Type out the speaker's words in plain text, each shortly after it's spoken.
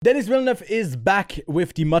Denis Villeneuve is back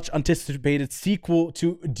with the much anticipated sequel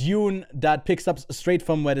to Dune that picks up straight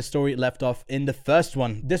from where the story left off in the first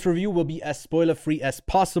one. This review will be as spoiler free as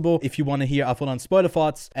possible. If you want to hear our full on spoiler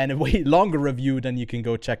thoughts and a way longer review, then you can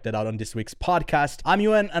go check that out on this week's podcast. I'm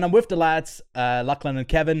Ewan and I'm with the lads, Lachlan and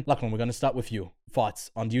Kevin. Lachlan, we're going to start with you.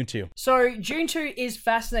 Thoughts on Dune 2? So, Dune 2 is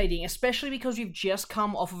fascinating, especially because we've just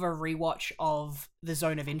come off of a rewatch of The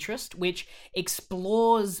Zone of Interest, which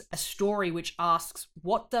explores a story which asks,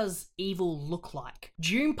 what does evil look like?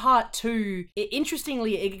 Dune Part 2,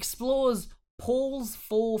 interestingly, it explores Paul's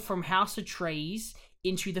fall from House of Trees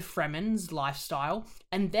into the Fremen's lifestyle,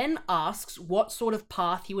 and then asks what sort of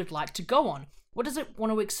path he would like to go on. What does it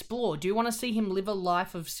want to explore? Do you want to see him live a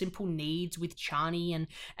life of simple needs with Chani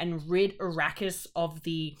and rid Arrakis of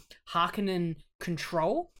the Harkonnen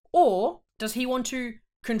control? Or does he want to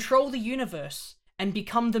control the universe and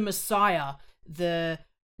become the Messiah?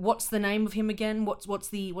 What's the name of him again? What's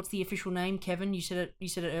the official name, Kevin? You said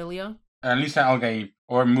it earlier. Lisa Al Gaib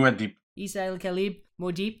or Muad'Dib. Isa Al Gaib,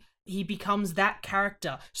 Muad'Dib. He becomes that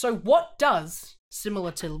character. So what does,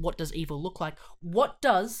 similar to what does evil look like, what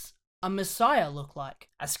does a Messiah look like?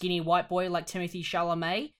 A skinny white boy like Timothée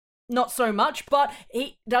Chalamet? Not so much, but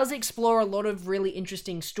it does explore a lot of really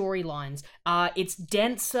interesting storylines. It's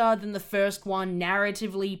denser than the first one.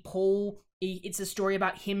 Narratively, Paul, it's a story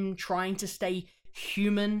about him trying to stay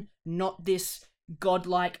human, not this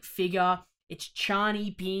godlike figure. It's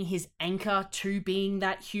Chani being his anchor to being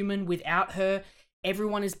that human. Without her,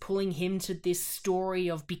 everyone is pulling him to this story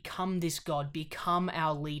of become this god, become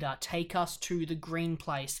our leader, take us to the green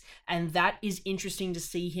place. And that is interesting to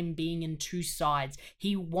see him being in two sides.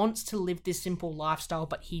 He wants to live this simple lifestyle,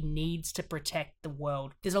 but he needs to protect the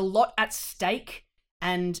world. There's a lot at stake,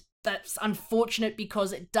 and that's unfortunate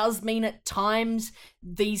because it does mean at times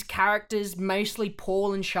these characters, mostly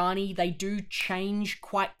Paul and Chani, they do change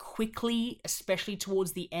quite quickly, especially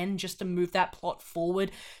towards the end, just to move that plot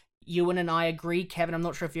forward. Ewan and I agree. Kevin, I'm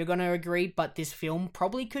not sure if you're going to agree, but this film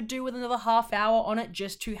probably could do with another half hour on it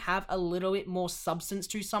just to have a little bit more substance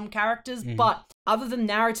to some characters. But other than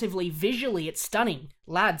narratively, visually, it's stunning.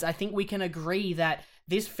 Lads, I think we can agree that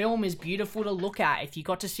this film is beautiful to look at. If you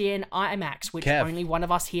got to see it in IMAX, which only one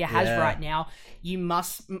of us here has right now, you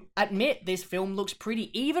must admit this film looks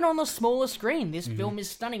pretty. Even on the smaller screen, this film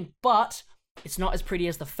is stunning, but it's not as pretty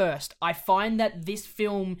as the first. I find that this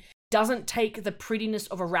film doesn't take the prettiness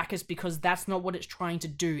of Arrakis because that's not what it's trying to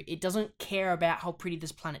do. It doesn't care about how pretty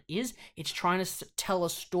this planet is. It's trying to tell a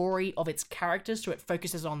story of its characters, so it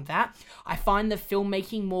focuses on that. I find the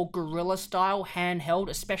filmmaking more guerrilla style, handheld,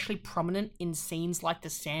 especially prominent in scenes like the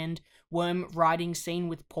sandworm riding scene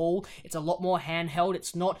with Paul. It's a lot more handheld.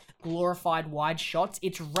 It's not glorified wide shots.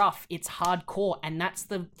 It's rough. It's hardcore, and that's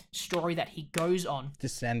the story that he goes on.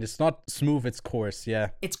 This and it's not smooth, it's coarse,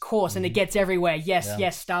 yeah. It's coarse, and it gets everywhere.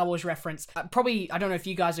 Yes, Star Wars reference. Probably, I don't know if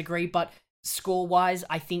you guys agree, but score-wise,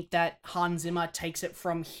 I think that Hans Zimmer takes it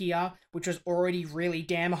from here, which was already really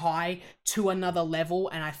damn high, to another level,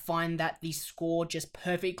 and I find that the score just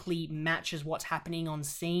perfectly matches what's happening on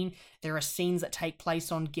scene. There are scenes that take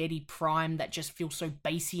place on Getty Prime that just feel so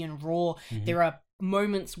bassy and raw. There are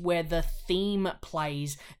moments where the theme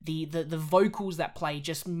plays, the vocals that play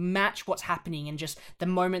just match what's happening, and just the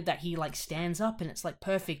moment that he like stands up and it's like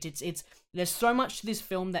perfect. It's there's so much to this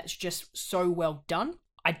film that's just so well done.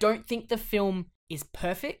 I don't think the film is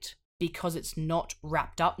perfect because it's not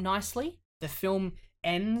wrapped up nicely. The film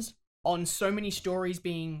ends on so many stories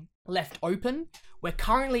being left open. We're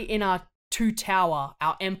currently in our Two Tower,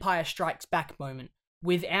 our Empire Strikes Back moment.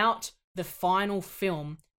 Without the final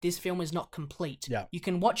film, this film is not complete. Yeah. You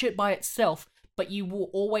can watch it by itself, but you will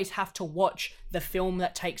always have to watch the film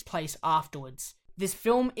that takes place afterwards. This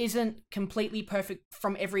film isn't completely perfect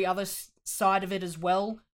from every other side of it as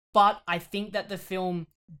well, but I think that the film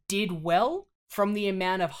did well from the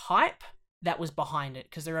amount of hype that was behind it,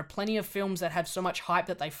 because there are plenty of films that have so much hype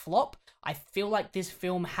that they flop. I feel like this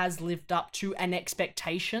film has lived up to an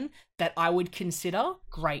expectation that I would consider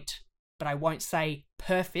great, but I won't say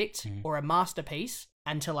perfect or a masterpiece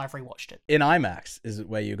until I've rewatched it. In IMAX is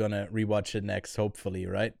where you're gonna rewatch it next, hopefully,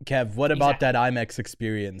 right? Kev, what about that IMAX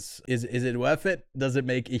experience? Is it worth it? Does it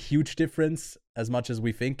make a huge difference as much as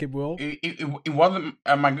we think it will? It wasn't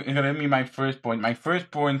gonna be my first point. My first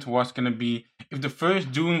point was gonna be, if the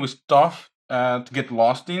first Dune was tough to get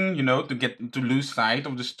lost in, to lose sight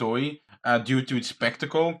of the story due to its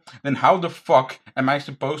spectacle, then how the fuck am I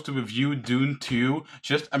supposed to review Dune 2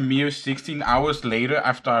 just a mere 16 hours later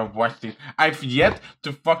after I watched it? I've yet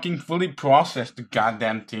to fucking fully process the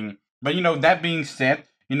goddamn thing. But that being said,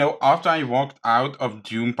 After I walked out of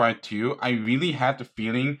Dune Part 2, I really had the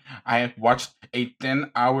feeling I had watched a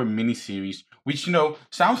 10-hour miniseries, which,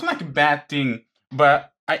 sounds like a bad thing,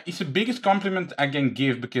 but it's the biggest compliment I can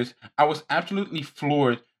give because I was absolutely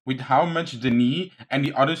floored with how much Denis and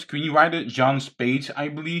the other screenwriter, John Spades, I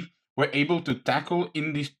believe, were able to tackle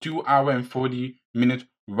in this 2 hour and 40-minute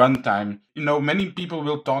runtime. Many people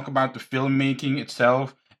will talk about the filmmaking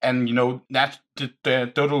itself, and that's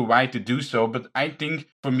the total right to do so. But I think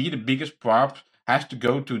for me, the biggest prop has to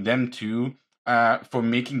go to them too, for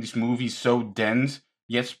making this movie so dense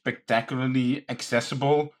yet spectacularly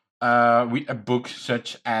accessible, with a book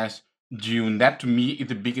such as Dune. That to me is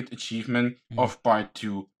the biggest achievement of part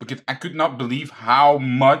two, because I could not believe how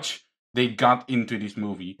much they got into this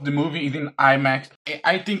movie. The movie is in IMAX.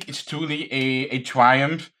 I think it's truly a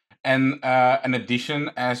triumph and an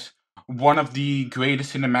addition as one of the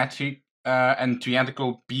greatest cinematic and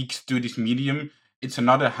theatrical peaks to this medium. It's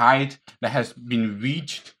another height that has been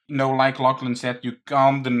reached. Like Lachlan said, you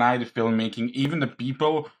can't deny the filmmaking. Even the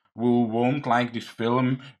people who won't like this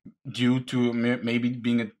film due to maybe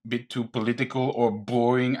being a bit too political or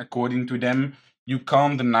boring according to them, you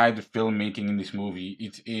can't deny the filmmaking in this movie.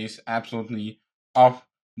 It is absolutely off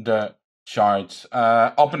the charts.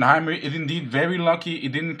 Oppenheimer is indeed very lucky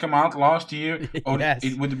it didn't come out last year, or Yes.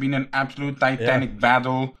 it would have been an absolute titanic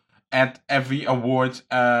battle at every award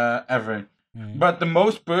ever. But the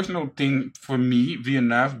most personal thing for me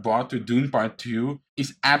Villeneuve brought to Dune Part 2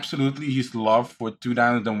 is absolutely his love for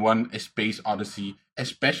 2001 A Space Odyssey,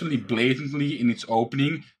 especially blatantly in its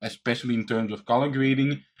opening, especially in terms of color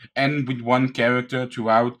grading, and with one character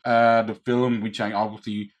throughout the film, which I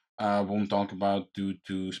obviously won't talk about due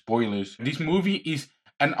to spoilers. This movie is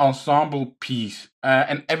an ensemble piece,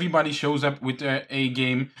 and everybody shows up with their A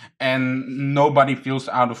game, and nobody feels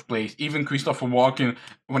out of place. Even Christopher Walken,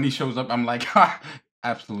 when he shows up, I'm like, ha,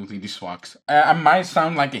 absolutely, this sucks. I might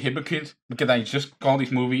sound like a hypocrite because I just call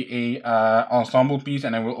this movie a ensemble piece,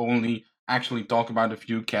 and I will only actually talk about a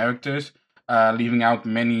few characters, leaving out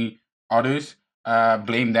many others.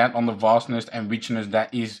 Blame that on the vastness and richness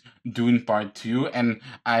that is Dune Part 2, and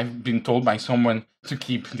I've been told by someone to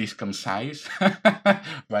keep this concise.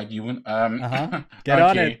 Right, Ewan? Get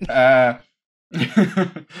on it.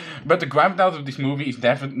 But the gravitas of this movie is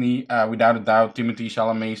definitely, without a doubt, Timothée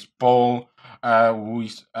Chalamet's Paul,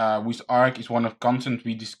 whose arc is one of constant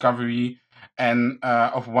rediscovery and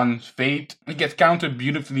of one's fate. It gets countered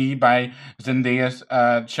beautifully by Zendaya's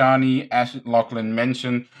Chani, as Lachlan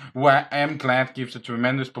mentioned, who I am glad gives a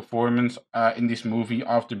tremendous performance in this movie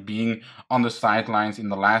after being on the sidelines in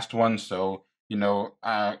the last one. So,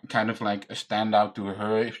 kind of like a standout to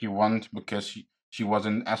her if you want, because she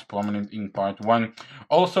wasn't as prominent in part one.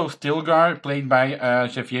 Also, Stilgar, played by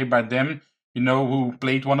Javier Bardem, who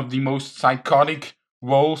played one of the most psychotic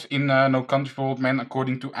roles in No Country for Old Men,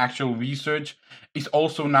 according to actual research, is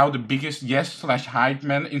also now the biggest yes/hype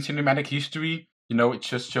man in cinematic history. It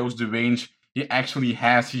just shows the range he actually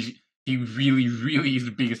has. He really, really is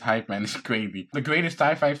the biggest hype man. It's crazy. The greatest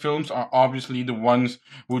sci-fi films are obviously the ones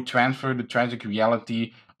who transfer the tragic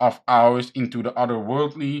reality of ours into the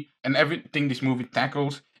otherworldly, and everything this movie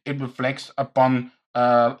tackles, it reflects upon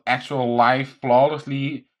actual life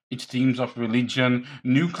flawlessly. Its themes of religion,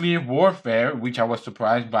 nuclear warfare, which I was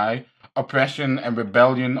surprised by, oppression and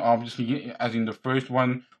rebellion, obviously, as in the first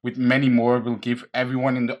one, with many more, will give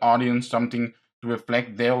everyone in the audience something to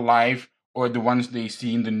reflect their life or the ones they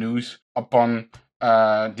see in the news upon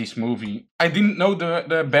this movie. I didn't know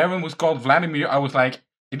the Baron was called Vladimir. I was like,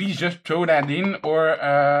 did he just throw that in, or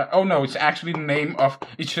oh no, it's actually the name of.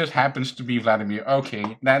 It just happens to be Vladimir.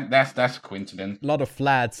 Okay, that's a coincidence. A lot of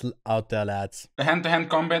flats out there, lads. The hand-to-hand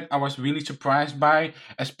combat I was really surprised by,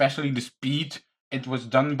 especially the speed it was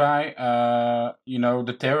done by.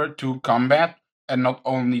 The terror to combat and not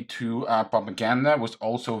only to propaganda was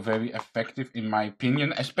also very effective in my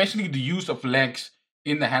opinion. Especially the use of legs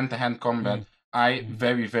in the hand-to-hand combat. I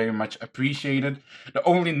very, very much appreciated. The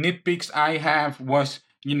only nitpicks I have was,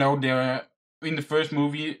 there in the first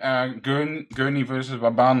movie, Gurney versus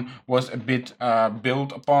Raban was a bit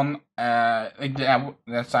built upon.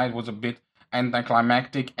 That side was a bit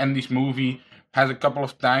anticlimactic, and this movie has a couple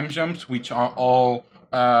of time jumps which are all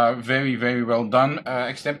very, very well done,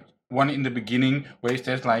 except one in the beginning where it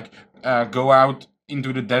says like, go out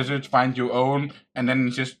into the desert, find your own, and then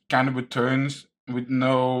it just kind of returns with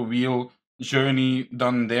no real journey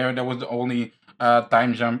done there. That was the only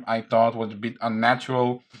time jump I thought was a bit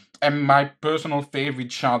unnatural. And my personal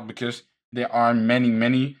favorite shot, because there are many,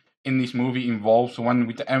 many in this movie, involves one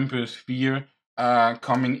with the Emperor's Sphere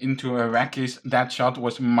coming into Arrakis. That shot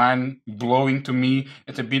was mind-blowing to me.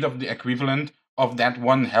 It's a bit of the equivalent of that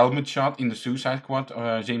one helmet shot in the Suicide Squad,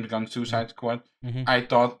 James Gunn's Suicide Squad. I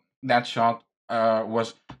thought that shot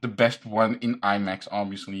was the best one in IMAX,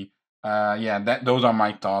 obviously. Those are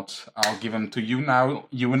my thoughts. I'll give them to you now.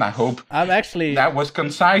 I hope that was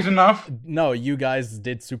concise enough. No, you guys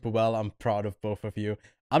did super well. I'm proud of both of you.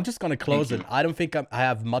 I'm just going to close it. I don't think I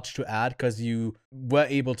have much to add because you were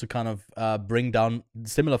able to kind of bring down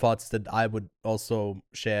similar thoughts that I would also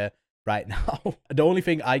share right now. The only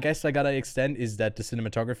thing I guess I gotta extend is that the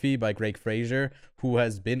cinematography by Greg Fraser, who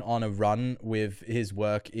has been on a run with his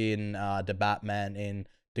work in The Batman, in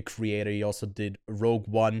The Creator, he also did Rogue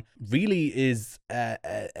One, really is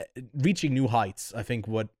reaching new heights. I think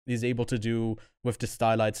what he's able to do with the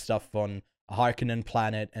stylized stuff on Harkonnen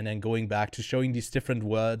planet and then going back to showing these different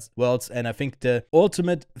worlds. And I think the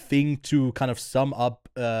ultimate thing to kind of sum up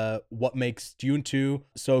what makes Dune 2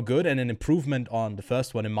 so good and an improvement on the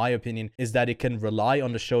first one, in my opinion, is that it can rely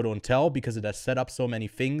on the show don't tell, because it has set up so many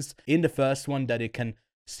things in the first one that it can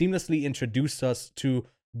seamlessly introduce us to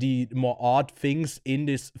the more odd things in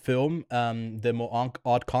this film, the more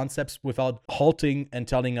odd concepts, without halting and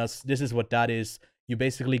telling us this is what that is. You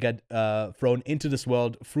basically get thrown into this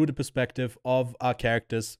world through the perspective of our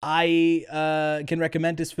characters. I can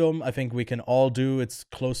recommend this film. I think we can all do. It's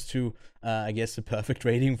close to, I guess, a perfect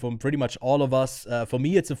rating from pretty much all of us. For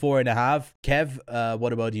me, it's a 4.5. Kev,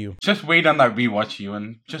 what about you? Just wait on that rewatch,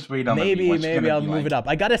 Ewan. Just wait on that rewatch. Maybe I'll move it up.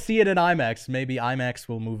 I gotta see it in IMAX. Maybe IMAX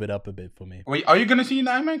will move it up a bit for me. Wait, are you gonna see it in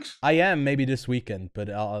IMAX? I am, maybe this weekend, but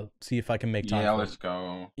I'll see if I can make time. Yeah, let's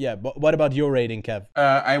go. Yeah, but what about your rating, Kev?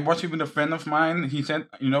 I watched it with a friend of mine. He said,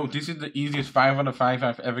 this is the easiest 5 out of 5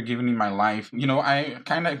 I've ever given in my life. I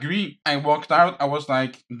kind of agree. I walked out. I was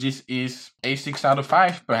like, this is a 6 out of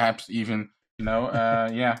 5, perhaps even.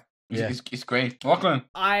 It's great. Lachlan?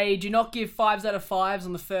 I do not give 5s out of 5s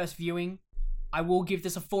on the first viewing. I will give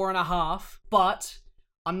this a 4.5, but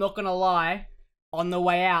I'm not going to lie. On the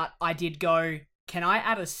way out, I did go, can I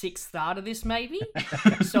add a 6th star to this maybe?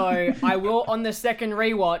 So I will, on the second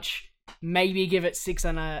rewatch, maybe give it 6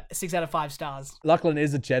 out of 5 stars. Lachlan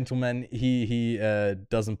is a gentleman. He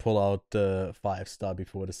doesn't pull out the 5-star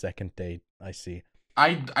before the second date. I see.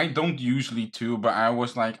 I don't usually too, but I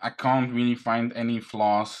was like, I can't really find any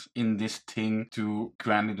flaws in this thing to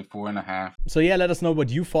grant it a 4.5. So yeah, let us know what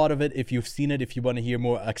you thought of it. If you've seen it, if you want to hear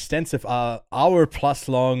more extensive hour-plus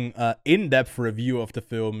long in-depth review of the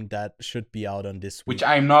film, that should be out on this week. Which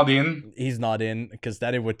I'm not in. He's not in, because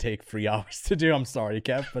then it would take 3 hours to do. I'm sorry,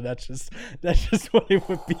 Kev, but that's just what it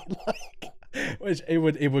would be like. Which it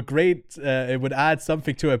would add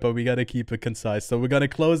something to it, but we gotta keep it concise. So we're gonna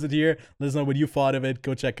close it here. Let us know what you thought of it.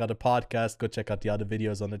 Go check out the podcast, go check out the other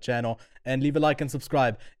videos on the channel, and leave a like and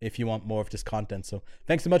subscribe if you want more of this content. So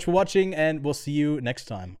thanks so much for watching, and we'll see you next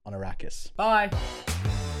time on Arrakis. Bye.